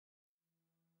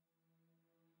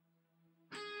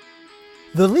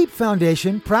The Leap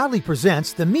Foundation proudly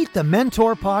presents the Meet the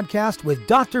Mentor podcast with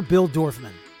Dr. Bill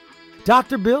Dorfman.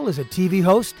 Dr. Bill is a TV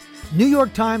host, New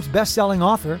York Times best-selling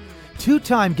author,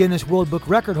 two-time Guinness World Book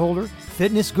record holder,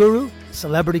 fitness guru,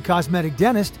 celebrity cosmetic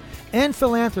dentist, and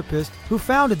philanthropist who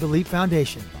founded the Leap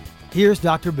Foundation. Here's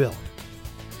Dr. Bill.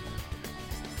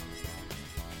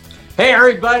 Hey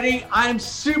everybody, I'm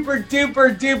super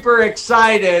duper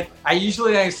excited. I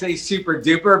usually don't say super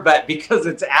duper, but because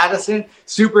it's Addison,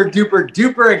 super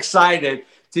duper excited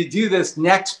to do this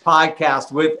next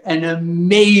podcast with an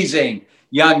amazing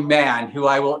young man who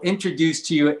I will introduce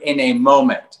to you in a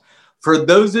moment. For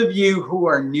those of you who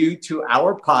are new to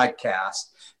our podcast,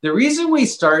 the reason we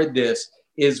started this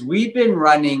is we've been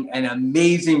running an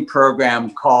amazing program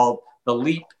called the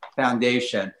Leap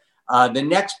Foundation. The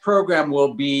next program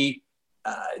will be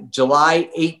July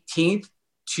 18th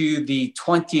to the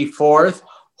 24th.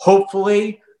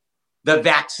 Hopefully the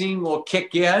vaccine will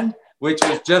kick in, which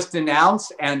was just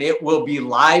announced, and it will be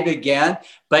live again.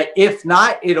 But if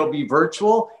not, it'll be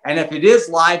virtual. And if it is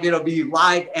live, it'll be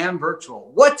live and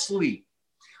virtual. What's LEAP?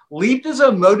 LEAP is a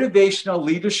motivational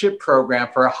leadership program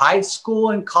for high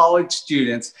school and college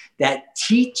students that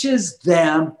teaches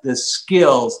them the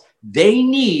skills they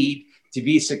need to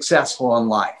be successful in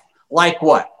life. Like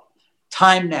what?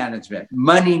 Time management,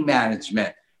 money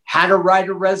management, how to write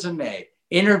a resume,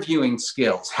 interviewing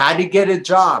skills, how to get a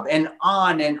job, and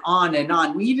on and on and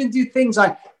on. We even do things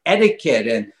on etiquette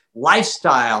and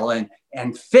lifestyle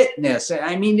and fitness. And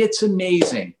I mean, it's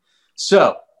amazing.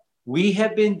 So we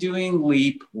have been doing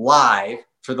LEAP live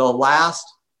for the last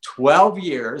 12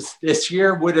 years. This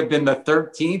year would have been the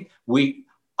 13th. We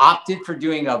opted for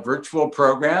doing a virtual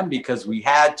program because we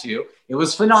had to. It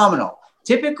was phenomenal.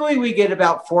 Typically, we get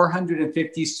about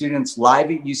 450 students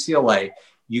live at UCLA.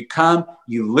 You come,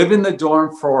 you live in the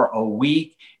dorm for a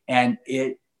week, and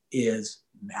it is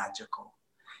magical.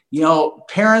 You know,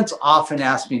 parents often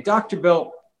ask me, Dr.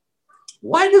 Bill,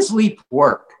 why does LEAP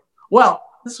work? Well,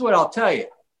 this is what I'll tell you.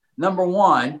 Number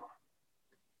one,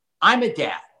 I'm a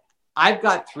dad. I've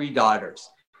got 3 daughters.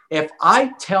 If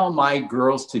I tell my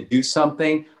girls to do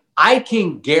something, I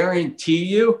can guarantee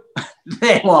you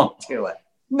they won't do it.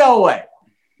 No way.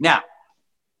 Now,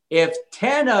 if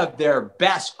 10 of their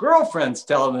best girlfriends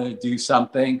tell them to do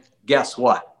something, guess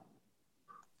what?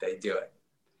 They do it.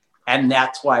 And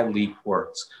that's why LEAP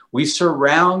works. We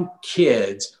surround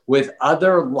kids with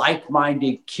other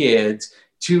like-minded kids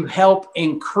to help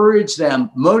encourage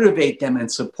them, motivate them,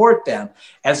 and support them,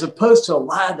 as opposed to a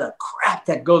lot of the crap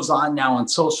that goes on now on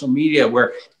social media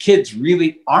where kids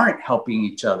really aren't helping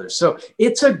each other. So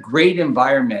it's a great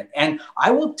environment. And I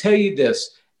will tell you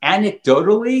this,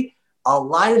 anecdotally, a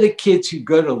lot of the kids who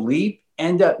go to LEAP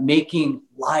end up making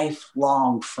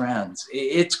lifelong friends.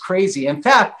 It's crazy. In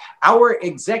fact, our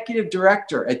executive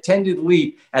director attended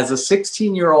LEAP as a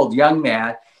 16-year-old young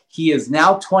man. He is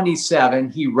now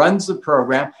 27. He runs the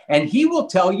program, and he will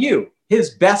tell you his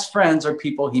best friends are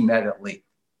people he met at LEAP.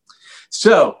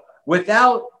 So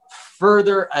without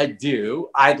further ado,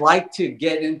 I'd like to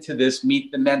get into this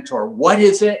Meet the Mentor. What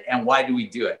is it and why do we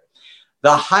do it?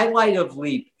 The highlight of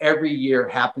LEAP every year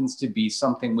happens to be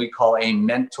something we call a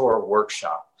mentor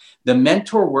workshop. The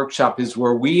mentor workshop is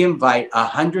where we invite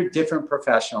 100 different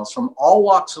professionals from all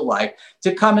walks of life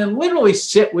to come and literally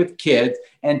sit with kids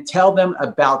and tell them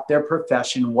about their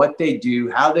profession, what they do,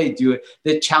 how they do it,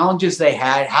 the challenges they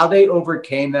had, how they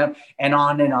overcame them, and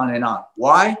on and on and on.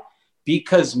 Why?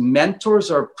 Because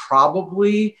mentors are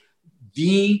probably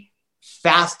the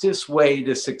fastest way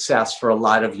to success for a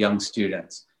lot of young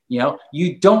students. You know,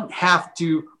 you don't have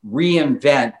to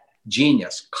reinvent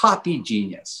genius, copy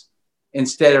genius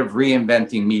instead of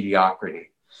reinventing mediocrity.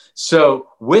 So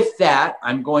with that,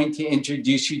 I'm going to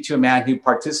introduce you to a man who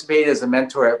participated as a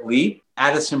mentor at LEAP,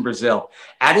 Addison Brazil.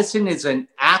 Addison is an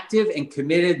active and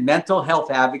committed mental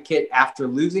health advocate after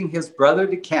losing his brother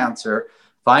to cancer,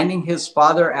 finding his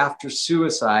father after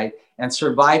suicide, and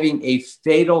surviving a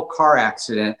fatal car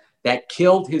accident that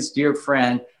killed his dear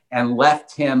friend and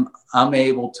left him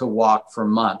unable to walk for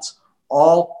months,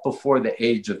 all before the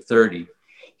age of 30.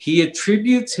 He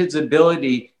attributes his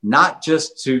ability not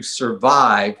just to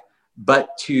survive,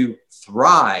 but to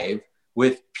thrive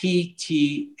with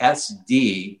PTSD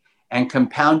and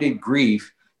compounded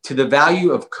grief to the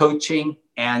value of coaching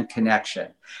and connection.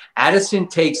 Addison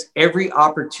takes every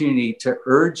opportunity to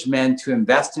urge men to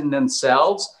invest in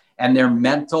themselves and their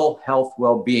mental health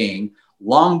well-being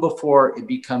long before it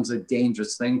becomes a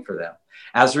dangerous thing for them.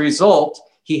 As a result,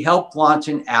 he helped launch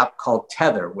an app called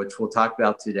Tether, which we'll talk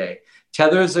about today.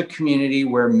 Tether is a community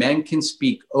where men can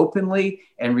speak openly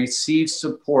and receive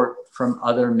support from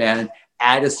other men.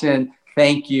 Addison,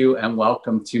 thank you and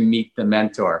welcome to Meet the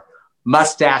Mentor,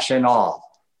 mustache and all.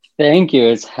 Thank you.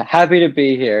 It's happy to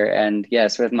be here. And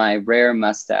yes, with my rare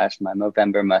mustache, my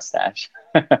Movember mustache.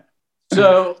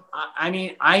 So, I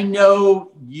mean, I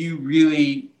know you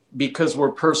really, because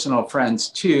we're personal friends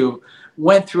too,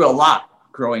 went through a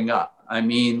lot growing up. I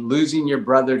mean, losing your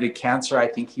brother to cancer, I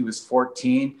think he was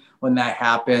 14 when that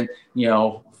happened, you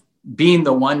know, being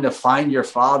the one to find your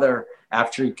father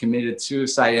after he committed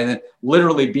suicide, and then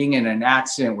literally being in an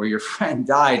accident where your friend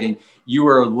died and you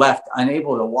were left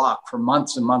unable to walk for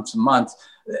months and months and months.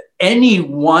 Any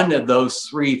one of those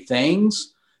three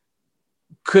things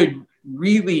could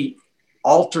really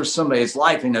alter somebody's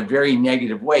life in a very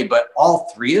negative way. But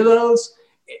all three of those,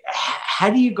 how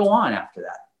do you go on after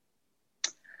that?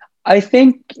 I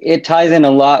think it ties in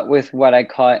a lot with what I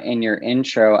caught in your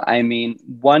intro. I mean,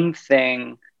 one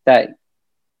thing that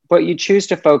what you choose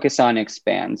to focus on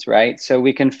expands, right? So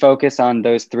we can focus on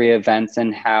those three events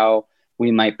and how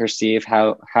we might perceive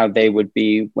how they would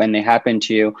be when they happen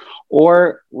to you,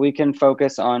 or we can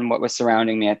focus on what was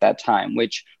surrounding me at that time,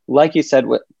 which, like you said,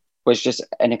 was just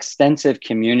an extensive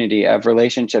community of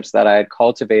relationships that I had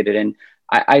cultivated. And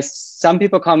some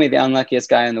people call me the unluckiest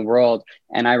guy in the world.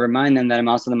 And I remind them that I'm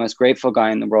also the most grateful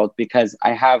guy in the world, because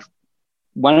I have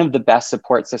one of the best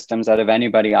support systems out of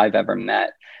anybody I've ever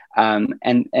met.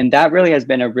 And that really has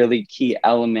been a really key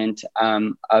element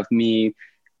of me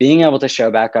being able to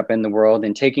show back up in the world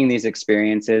and taking these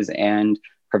experiences and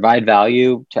provide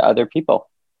value to other people.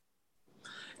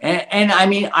 And I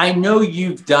mean, I know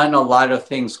you've done a lot of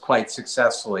things quite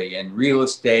successfully in real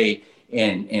estate,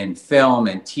 in film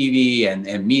and TV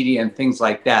and media and things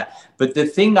like that. But the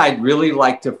thing I'd really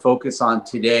like to focus on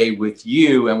today with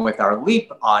you and with our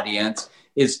LEAP audience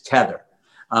is Tether.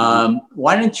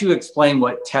 Why don't you explain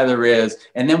what Tether is?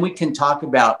 And then we can talk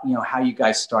about, you know, how you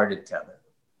guys started Tether.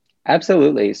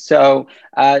 Absolutely. So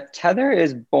Tether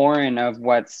is born of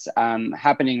what's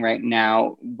happening right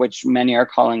now, which many are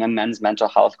calling a men's mental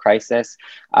health crisis.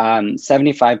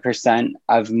 75%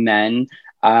 of men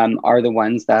are the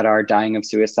ones that are dying of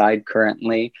suicide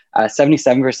currently.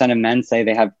 77% of men say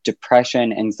they have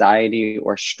depression, anxiety,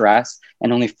 or stress,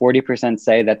 and only 40%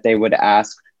 say that they would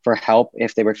ask for help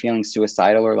if they were feeling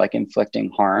suicidal or like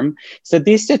inflicting harm. So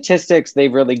these statistics,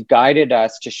 they've really guided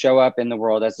us to show up in the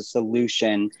world as a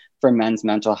solution for men's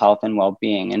mental health and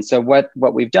well-being. And so what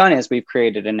we've done is we've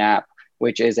created an app,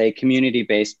 which is a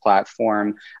community-based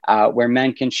platform where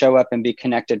men can show up and be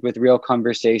connected with real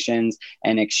conversations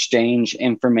and exchange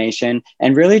information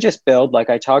and really just build, like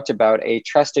I talked about, a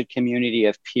trusted community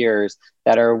of peers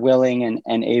that are willing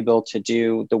and able to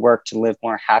do the work to live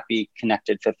more happy,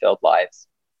 connected, fulfilled lives.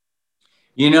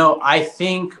 You know, I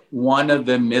think one of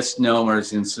the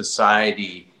misnomers in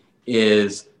society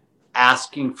is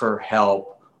asking for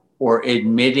help or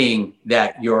admitting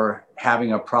that you're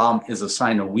having a problem is a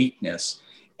sign of weakness.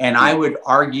 And I would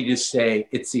argue to say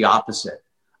it's the opposite.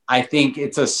 I think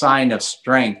it's a sign of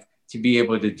strength to be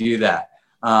able to do that.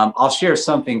 I'll share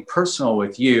something personal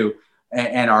with you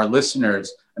and our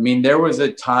listeners. I mean, there was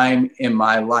a time in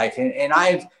my life, and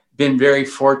I've been very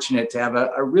fortunate to have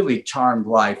a really charmed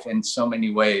life in so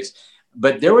many ways.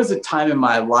 But there was a time in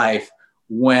my life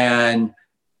when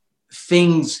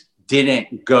things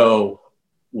didn't go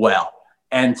well.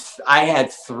 And I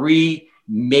had three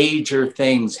major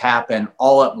things happen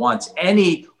all at once,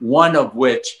 any one of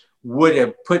which would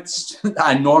have put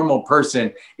a normal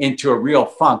person into a real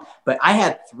funk. But I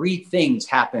had three things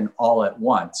happen all at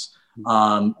once.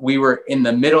 We were in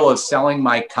the middle of selling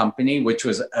my company, which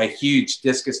was a huge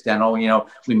Discus Dental. You know,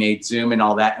 we made Zoom and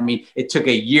all that. I mean, it took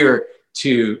a year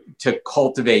to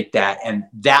cultivate that, and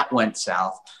that went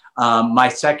south. My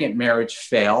second marriage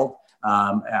failed.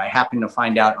 I happened to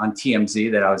find out on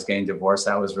TMZ that I was getting divorced.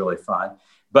 That was really fun.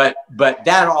 But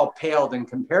that all paled in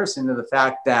comparison to the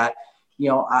fact that, you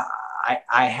know,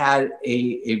 I had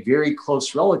a very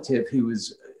close relative who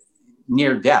was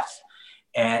near death.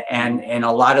 And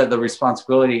a lot of the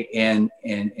responsibility in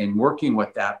working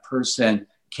with that person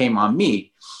came on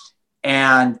me.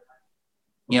 And,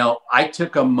 you know, I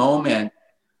took a moment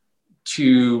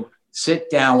to sit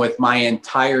down with my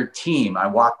entire team. I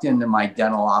walked into my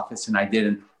dental office and I did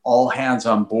an all hands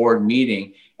on board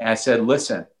meeting. And I said,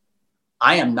 listen,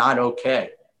 I am not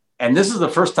okay. And this is the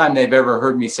first time they've ever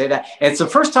heard me say that. And it's the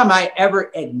first time I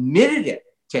ever admitted it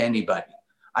to anybody.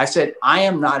 I said, I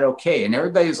am not okay. And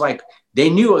everybody's like, they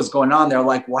knew what was going on. They're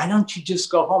like, why don't you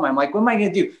just go home? I'm like, what am I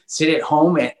going to do? Sit at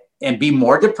home and be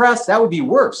more depressed? That would be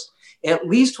worse. At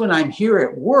least when I'm here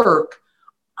at work,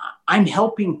 I'm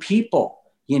helping people,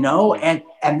 you know, and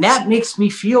that makes me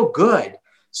feel good.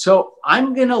 So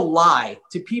I'm going to lie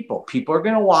to people. People are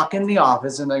going to walk in the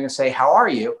office and they're going to say, how are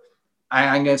you? And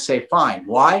I'm going to say, fine.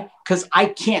 Why? Because I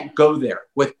can't go there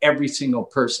with every single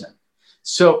person.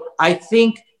 So I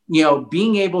think,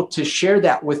 being able to share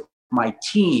that with my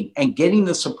team and getting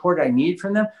the support I need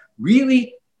from them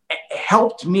really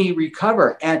helped me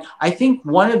recover. And I think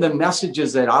one of the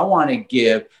messages that I want to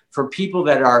give for people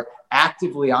that are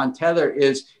actively on Tether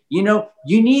is, you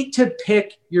need to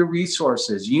pick your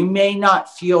resources. You may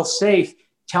not feel safe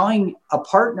telling a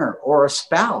partner or a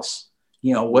spouse,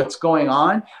 what's going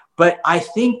on. But I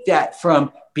think that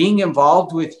from being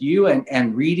involved with you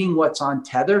and reading what's on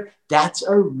Tether, that's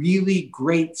a really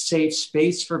great safe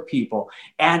space for people.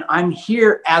 And I'm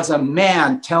here as a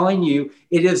man telling you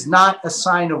it is not a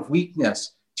sign of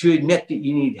weakness to admit that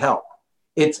you need help.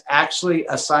 It's actually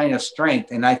a sign of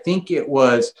strength. And I think it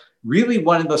was really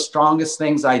one of the strongest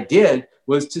things I did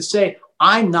was to say,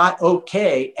 I'm not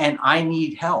okay and I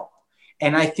need help.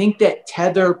 And I think that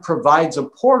Tether provides a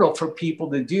portal for people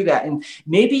to do that. And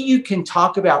maybe you can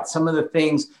talk about some of the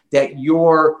things that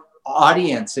your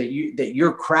audience, that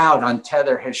your crowd on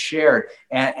Tether has shared,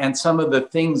 and some of the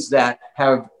things that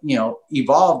have,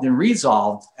 evolved and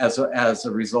resolved as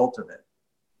a result of it.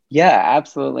 Yeah,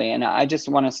 absolutely. And I just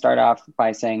want to start off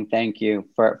by saying thank you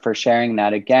for sharing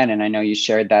that again. And I know you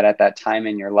shared that at that time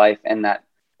in your life, and that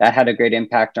had a great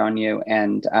impact on you.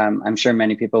 And I'm sure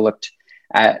many people looked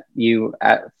at you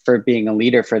for being a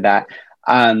leader for that.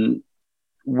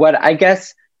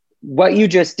 What you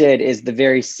just did is the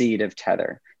very seed of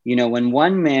Tether. When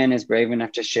one man is brave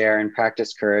enough to share and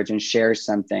practice courage and shares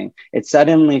something, it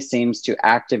suddenly seems to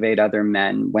activate other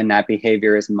men when that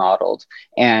behavior is modeled.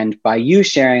 And by you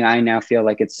sharing, I now feel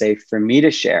like it's safe for me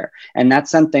to share. And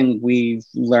that's something we've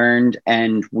learned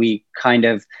and we kind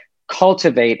of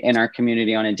cultivate in our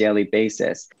community on a daily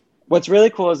basis. What's really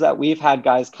cool is that we've had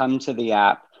guys come to the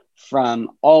app from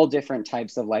all different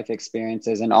types of life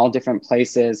experiences and all different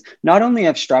places, not only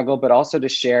of struggle, but also to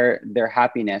share their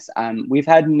happiness. We've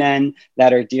had men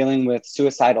that are dealing with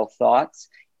suicidal thoughts,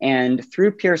 and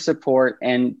through peer support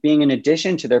and being in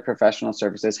addition to their professional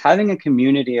services, having a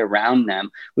community around them,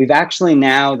 we've actually,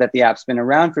 now that the app's been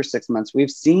around for 6 months,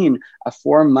 we've seen a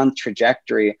 4-month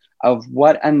trajectory of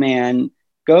what a man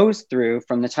goes through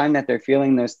from the time that they're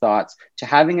feeling those thoughts to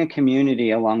having a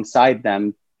community alongside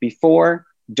them before,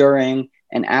 during,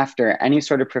 and after any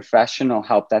sort of professional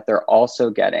help that they're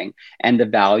also getting, and the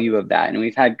value of that. And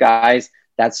we've had guys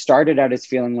that started out as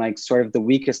feeling like sort of the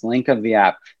weakest link of the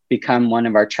app become one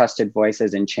of our trusted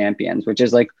voices and champions, which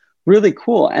is like really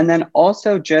cool. And then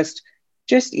also just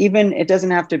even, it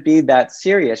doesn't have to be that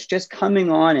serious, just coming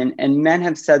on, and men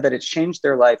have said that it's changed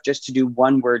their life just to do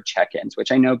one-word check-ins,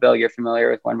 which I know, Bill, you're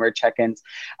familiar with one-word check-ins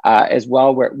as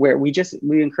well, where we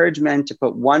encourage men to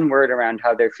put one word around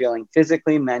how they're feeling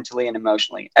physically, mentally, and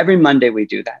emotionally. Every Monday we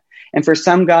do that. And for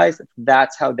some guys,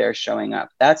 that's how they're showing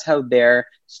up. That's how they're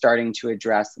starting to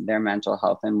address their mental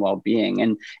health and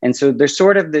well-being. And so there's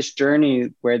sort of this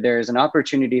journey where there's an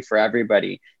opportunity for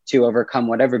everybody to overcome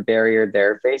whatever barrier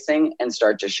they're facing and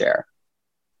start to share.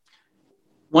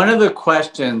 One of the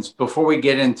questions before we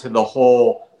get into the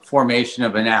whole formation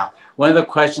of an app, one of the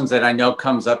questions that I know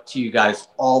comes up to you guys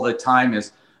all the time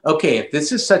is, okay, if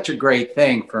this is such a great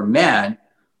thing for men,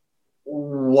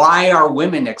 why are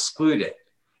women excluded?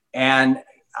 And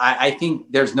I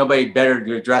think there's nobody better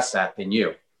to address that than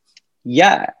you.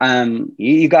 Yeah,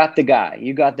 you got the guy,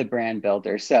 you got the brand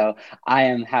builder. So I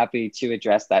am happy to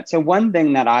address that. So one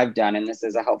thing that I've done, and this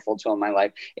is a helpful tool in my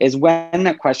life, is when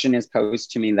that question is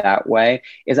posed to me that way,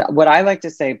 is that what I like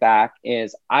to say back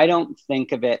is, I don't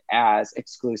think of it as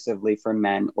exclusively for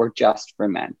men or just for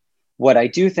men. What I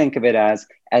do think of it as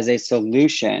a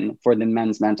solution for the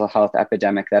men's mental health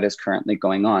epidemic that is currently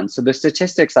going on. So the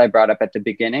statistics I brought up at the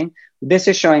beginning, this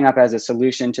is showing up as a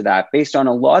solution to that based on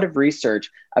a lot of research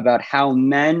about how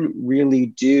men really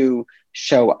do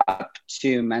show up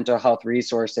to mental health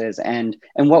resources and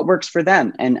what works for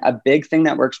them. And a big thing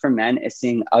that works for men is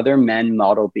seeing other men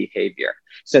model behavior.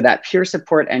 So that peer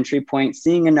support entry point,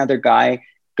 seeing another guy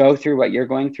go through what you're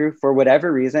going through for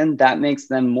whatever reason, that makes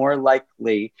them more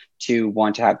likely to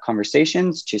want to have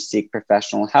conversations, to seek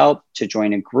professional help, to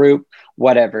join a group,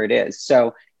 whatever it is.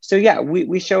 So yeah,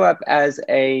 we show up as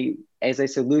a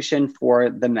solution for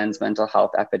the men's mental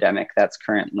health epidemic that's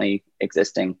currently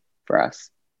existing for us.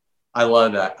 I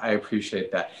love that. I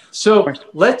appreciate that. So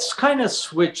let's kind of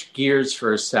switch gears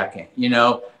for a second.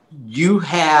 You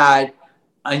had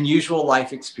unusual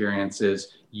life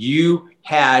experiences. You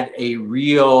had a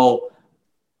real,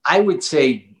 I would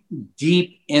say,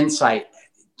 deep insight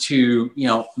to,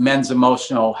 men's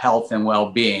emotional health and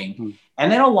well-being. And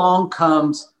then along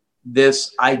comes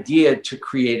this idea to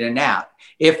create an app.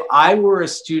 If I were a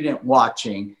student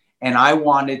watching and I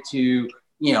wanted to,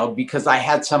 because I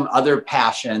had some other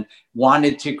passion,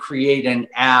 wanted to create an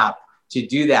app to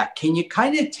do that, can you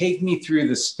kind of take me through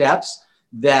the steps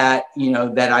that,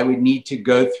 that I would need to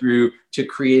go through to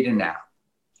create an app?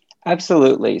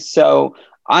 Absolutely. So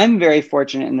I'm very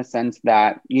fortunate in the sense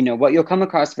that, what you'll come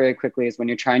across very quickly is when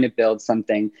you're trying to build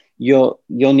something, you'll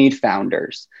need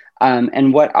founders.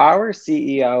 And what our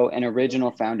CEO and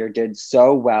original founder did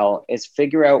so well is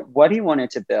figure out what he wanted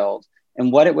to build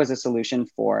and what it was a solution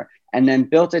for, and then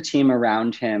built a team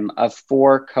around him of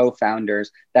 4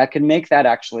 co-founders that could make that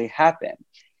actually happen.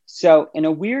 So in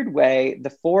a weird way, the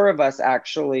 4 of us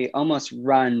actually almost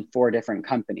run 4 different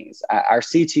companies. Our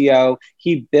CTO,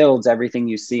 he builds everything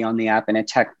you see on the app in a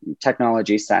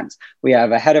technology sense. We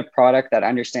have a head of product that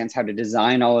understands how to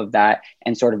design all of that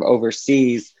and sort of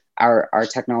oversees our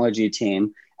technology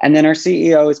team. And then our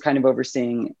CEO is kind of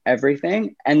overseeing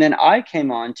everything. And then I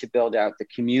came on to build out the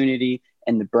community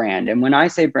and the brand. And when I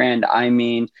say brand, I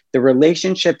mean the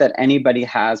relationship that anybody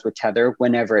has with Tether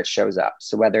whenever it shows up.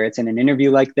 So whether it's in an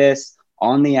interview like this,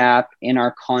 on the app, in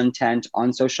our content,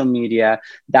 on social media,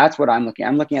 that's what I'm looking at.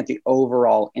 I'm looking at the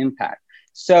overall impact.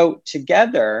 So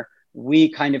together, we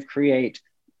kind of create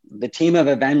the team of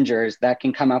Avengers that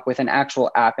can come up with an actual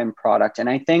app and product. And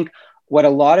I think what a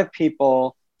lot of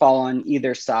people fall on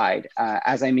either side.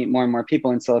 As I meet more and more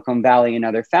people in Silicon Valley and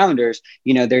other founders,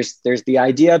 there's the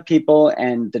idea people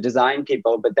and the design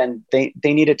people, but then they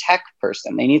need a tech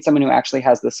person. They need someone who actually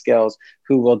has the skills,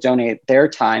 who will donate their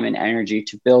time and energy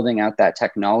to building out that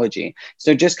technology.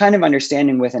 So just kind of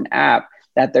understanding with an app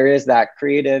that there is that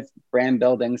creative brand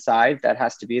building side that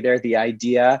has to be there, the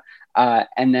idea,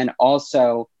 and then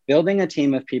also building a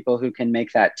team of people who can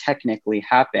make that technically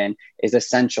happen is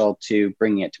essential to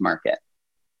bringing it to market.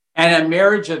 And a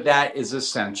marriage of that is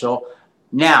essential.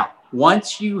 Now,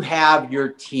 once you have your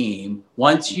team,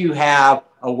 once you have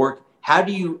a work, how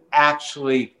do you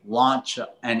actually launch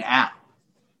an app?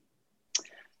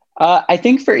 I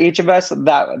think for each of us,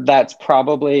 that's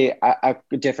probably a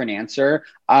different answer.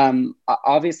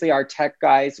 Obviously, our tech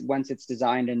guys, once it's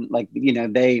designed and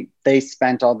they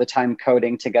spent all the time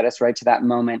coding to get us right to that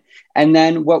moment. And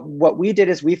then what we did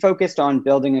is we focused on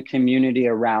building a community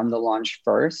around the launch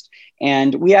first.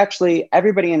 And we actually,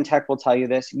 everybody in tech will tell you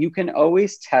this, you can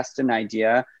always test an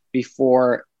idea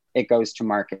before it goes to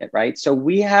market, right? So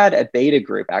we had a beta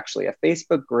group, actually, a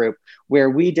Facebook group, where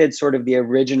we did sort of the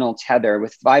original Tether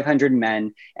with 500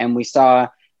 men, and we saw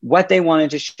what they wanted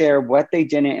to share, what they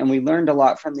didn't, and we learned a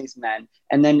lot from these men.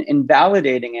 And then in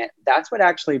validating it, that's what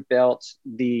actually built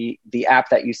the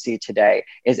app that you see today,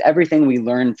 is everything we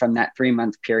learned from that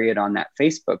 3-month period on that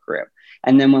Facebook group.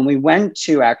 And then when we went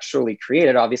to actually create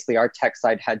it, obviously our tech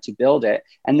side had to build it.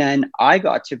 And then I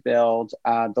got to build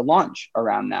the launch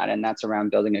around that. And that's around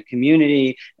building a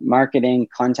community, marketing,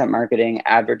 content marketing,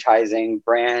 advertising,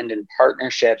 brand, and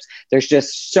partnerships. There's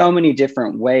just so many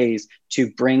different ways to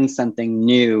bring something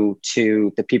new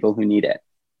to the people who need it.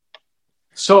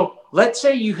 So let's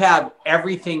say you have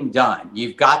everything done.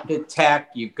 You've got the tech,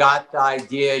 you've got the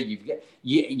idea,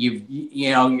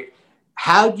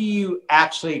 how do you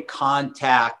actually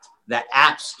contact the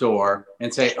app store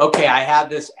and say, okay, I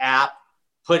have this app,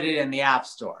 put it in the app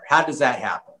store? How does that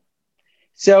happen?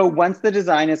 So once the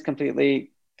design is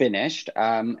completely finished,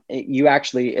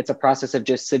 it's a process of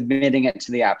just submitting it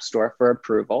to the app store for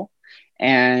approval.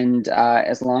 And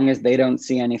as long as they don't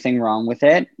see anything wrong with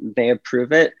it, they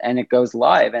approve it and it goes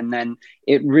live. And then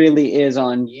it really is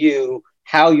on you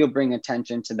how you'll bring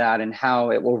attention to that and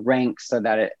how it will rank so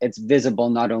that it's visible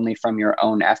not only from your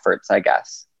own efforts, I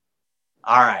guess.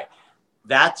 All right.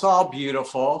 That's all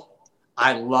beautiful.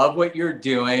 I love what you're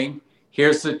doing.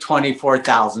 Here's the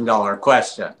 $24,000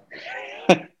 question.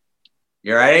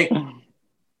 You ready?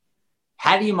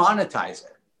 How do you monetize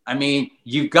it? I mean,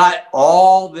 you've got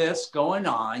all this going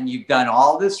on. You've done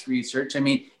all this research. I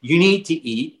mean, you need to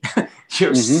eat.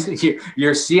 Your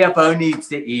CFO needs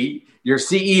to eat. Your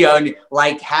CEO,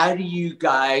 how do you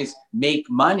guys make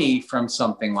money from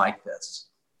something like this?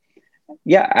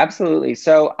 Yeah, absolutely.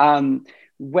 So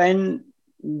when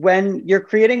you're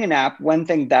creating an app, one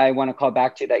thing that I want to call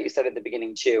back to that you said at the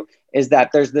beginning too, is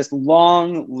that there's this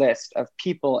long list of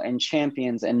people and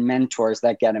champions and mentors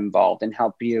that get involved and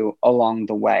help you along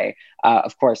the way.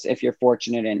 Of course, if you're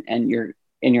fortunate and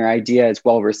your idea is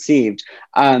well received.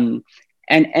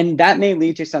 And that may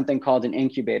lead to something called an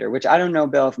incubator, which I don't know,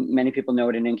 Bill, if many people know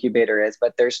what an incubator is,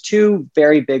 but there's two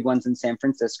very big ones in San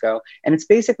Francisco. And it's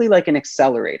basically like an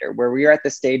accelerator where we are at the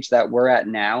stage that we're at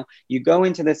now. You go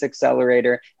into this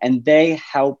accelerator and they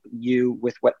help you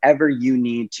with whatever you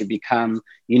need to become,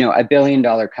 you know, $1 billion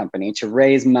company, to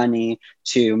raise money,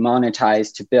 to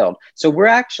monetize, to build. So we're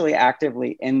actually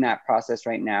actively in that process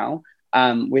right now.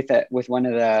 With one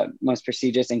of the most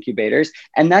prestigious incubators,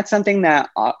 and that's something that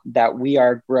we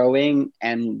are growing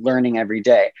and learning every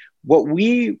day. What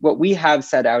we have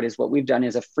set out is what we've done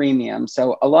is a freemium.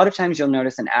 So a lot of times you'll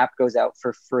notice an app goes out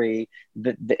for free.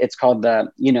 It's called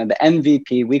the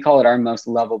MVP. We call it our most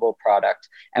lovable product,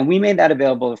 and we made that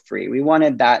available for free. We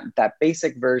wanted that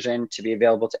basic version to be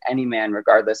available to any man,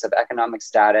 regardless of economic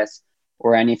status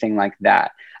or anything like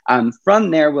that.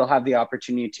 From there, we'll have the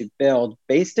opportunity to build,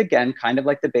 based again, kind of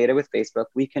like the beta with Facebook.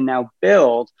 We can now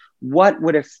build what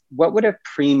would a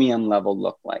premium level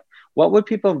look like? What would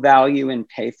people value and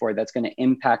pay for that's going to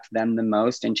impact them the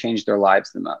most and change their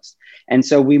lives the most? And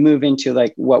so we move into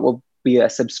like what will be a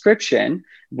subscription,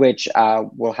 which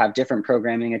will have different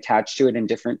programming attached to it and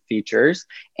different features,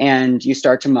 and you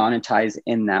start to monetize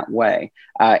in that way.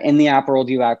 In the app world,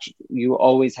 you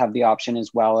always have the option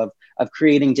as well of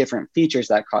creating different features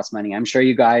that cost money. I'm sure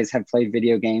you guys have played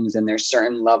video games, and there's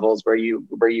certain levels where you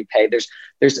pay.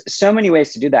 There's so many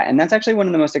ways to do that, and that's actually one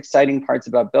of the most exciting parts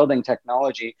about building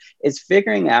technology, is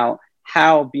figuring out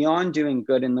how, beyond doing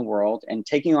good in the world and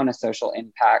taking on a social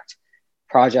impact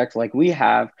project like we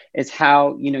have, is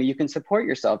how, you know, you can support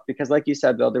yourself. Because like you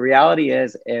said, Bill, the reality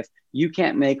is if you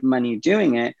can't make money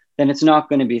doing it, then it's not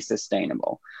going to be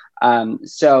sustainable.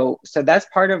 So that's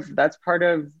part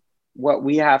of what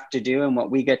we have to do and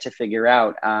what we get to figure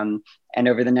out. And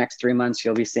over the next 3 months,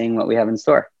 you'll be seeing what we have in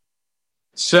store.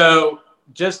 So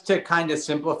just to kind of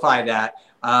simplify that,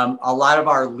 a lot of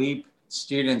our LEAP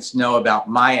students know about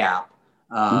my app.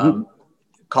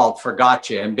 Called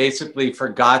Forgotcha. And basically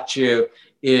Forgotcha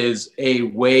is a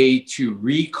way to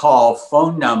recall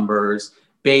phone numbers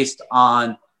based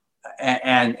on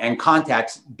and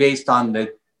contacts based on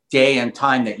the day and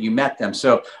time that you met them.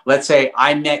 So let's say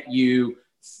I met you,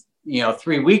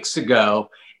 3 weeks ago,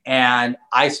 and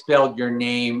I spelled your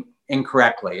name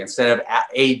incorrectly. Instead of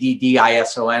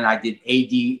Addison, I did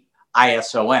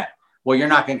Adison. Well, you're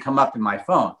not going to come up in my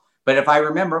phone. But if I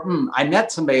remember, I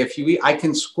met somebody a few weeks, I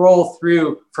can scroll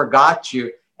through Forgotcha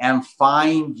and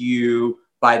find you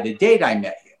by the date I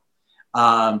met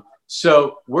you.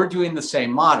 So we're doing the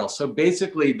same model. So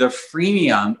basically the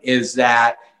freemium is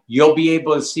that you'll be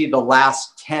able to see the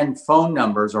last 10 phone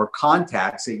numbers or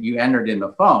contacts that you entered in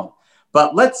the phone.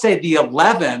 But let's say the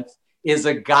 11th is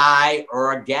a guy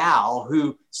or a gal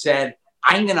who said,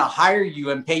 I'm going to hire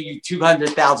you and pay you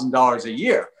 $200,000 a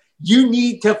year. You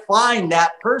need to find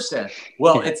that person.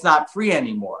 Well, it's not free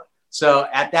anymore. So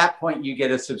at that point, you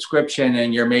get a subscription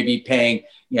and you're maybe paying,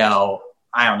 I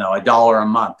don't know, $1 a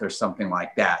month or something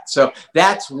like that. So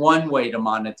that's one way to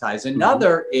monetize.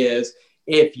 Another is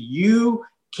if you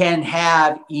can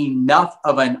have enough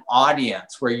of an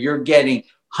audience where you're getting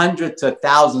hundreds of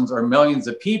thousands or millions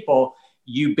of people,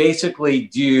 you basically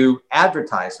do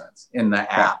advertisements in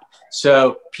the app.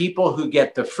 So people who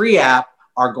get the free app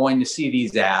are going to see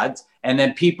these ads, and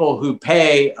then people who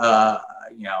pay, a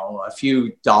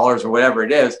few dollars or whatever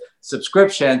it is,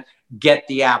 subscription, get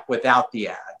the app without the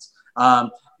ads.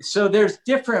 So there's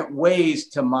different ways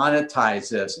to monetize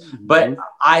this, but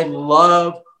I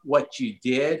love what you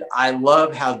did. I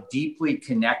love how deeply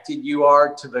connected you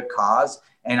are to the cause.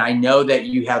 And I know that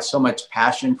you have so much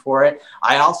passion for it.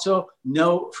 I also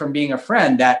know from being a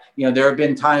friend that, there have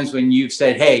been times when you've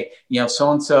said, hey,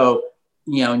 so-and-so,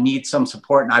 need some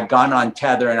support. And I've gone on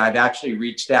Tether and I've actually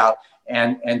reached out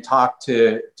and talked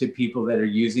to people that are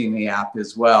using the app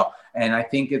as well. And I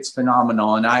think it's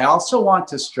phenomenal. And I also want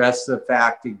to stress the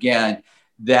fact again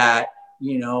that,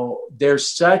 there's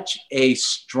such a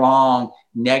strong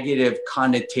negative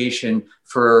connotation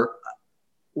for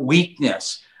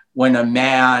weakness when a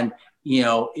man,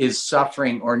 is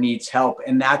suffering or needs help.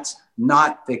 And that's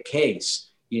not the case.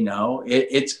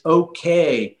 It's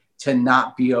okay to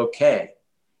not be okay.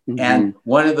 And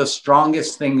one of the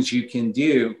strongest things you can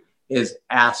do is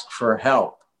ask for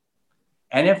help.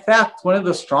 And in fact, one of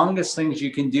the strongest things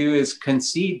you can do is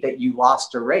concede that you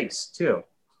lost a race too.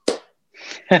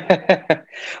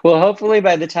 Well, hopefully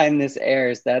by the time this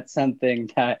airs, that's something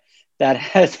that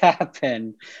has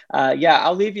happened.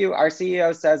 I'll leave you. Our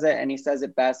CEO says it and he says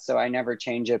it best, so I never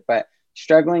change it. But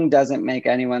struggling doesn't make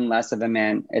anyone less of a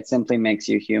man. It simply makes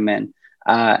you human.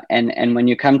 And when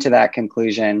you come to that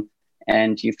conclusion,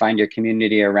 and you find your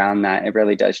community around that, it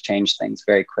really does change things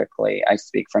very quickly. I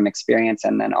speak from experience,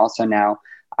 and then also now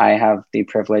I have the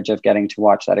privilege of getting to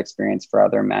watch that experience for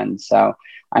other men. So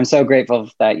I'm so grateful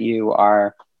that you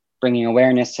are bringing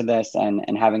awareness to this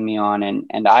and having me on.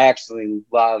 And I actually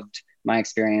loved my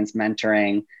experience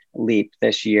mentoring LEAP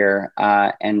this year.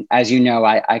 And as you know,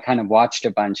 I kind of watched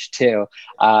a bunch too.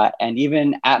 And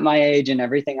even at my age and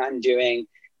everything I'm doing,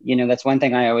 that's one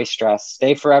thing I always stress: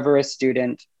 stay forever a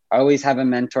student, always have a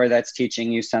mentor that's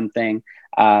teaching you something.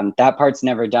 That part's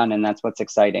never done, and that's what's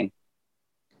exciting.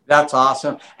 That's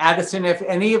awesome. Addison, if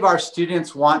any of our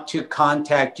students want to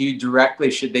contact you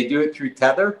directly, should they do it through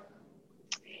Tether?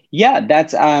 Yeah,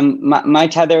 that's my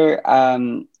Tether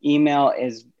email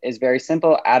is very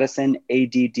simple: Addison,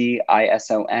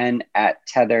 ADDISON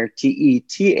 @tether,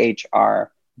 TETHR.men.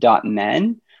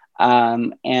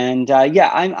 I'm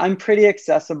pretty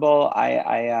accessible.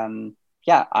 And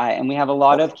we have a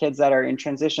lot of kids that are in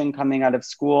transition coming out of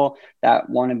school that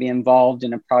want to be involved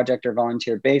in a project or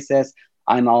volunteer basis.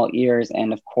 I'm all ears,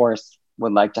 and of course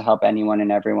would like to help anyone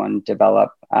and everyone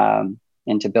develop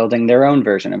into building their own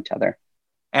version of Tether.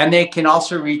 And they can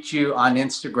also reach you on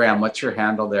Instagram. What's your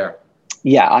handle there?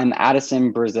 Yeah, I'm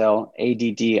Addison Brasil,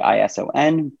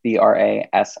 ADDISON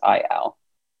BRASIL.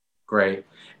 Great.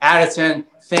 Addison,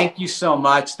 thank you so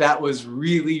much. That was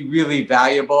really, really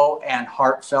valuable and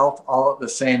heartfelt all at the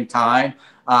same time.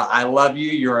 I love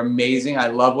you. You're amazing. I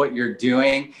love what you're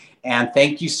doing. And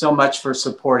thank you so much for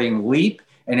supporting LEAP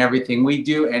and everything we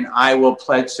do. And I will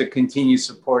pledge to continue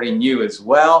supporting you as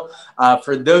well.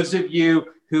 For those of you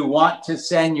who want to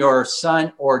send your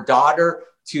son or daughter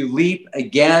to LEAP,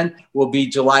 again, will be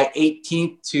July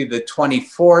 18th to the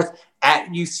 24th at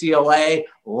UCLA,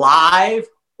 live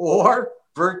or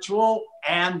virtual,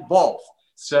 and both.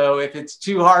 So if it's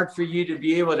too hard for you to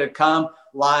be able to come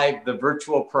live, the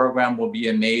virtual program will be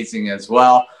amazing as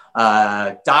well.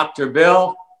 Dr.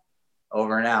 Bill,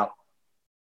 over and out.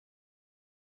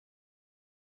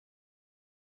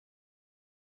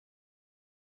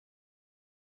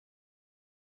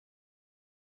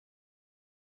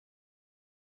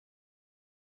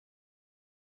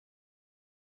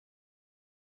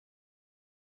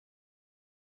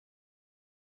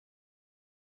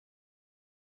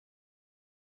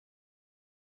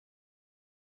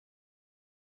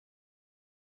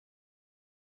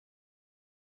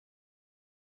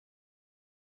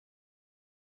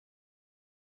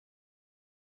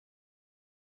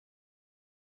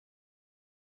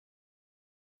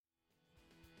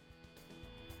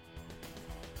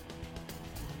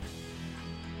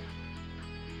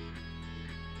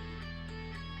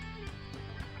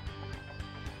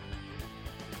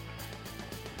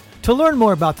 To learn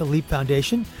more about the LEAP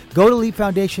Foundation, go to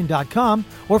leapfoundation.com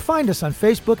or find us on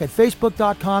Facebook at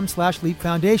facebook.com/LEAP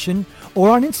Foundation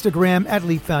or on Instagram at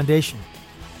LEAP Foundation.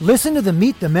 Listen to the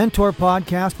Meet the Mentor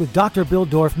podcast with Dr. Bill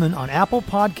Dorfman on Apple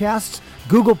Podcasts,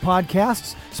 Google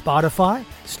Podcasts, Spotify,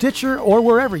 Stitcher, or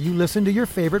wherever you listen to your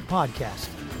favorite podcast.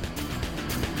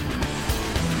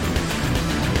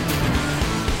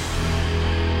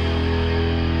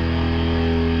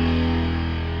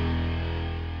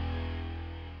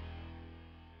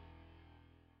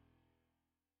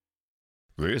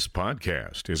 This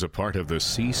podcast is a part of the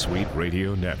C-Suite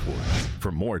Radio Network.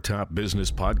 For more top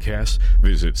business podcasts,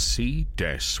 visit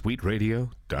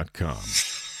c-suiteradio.com.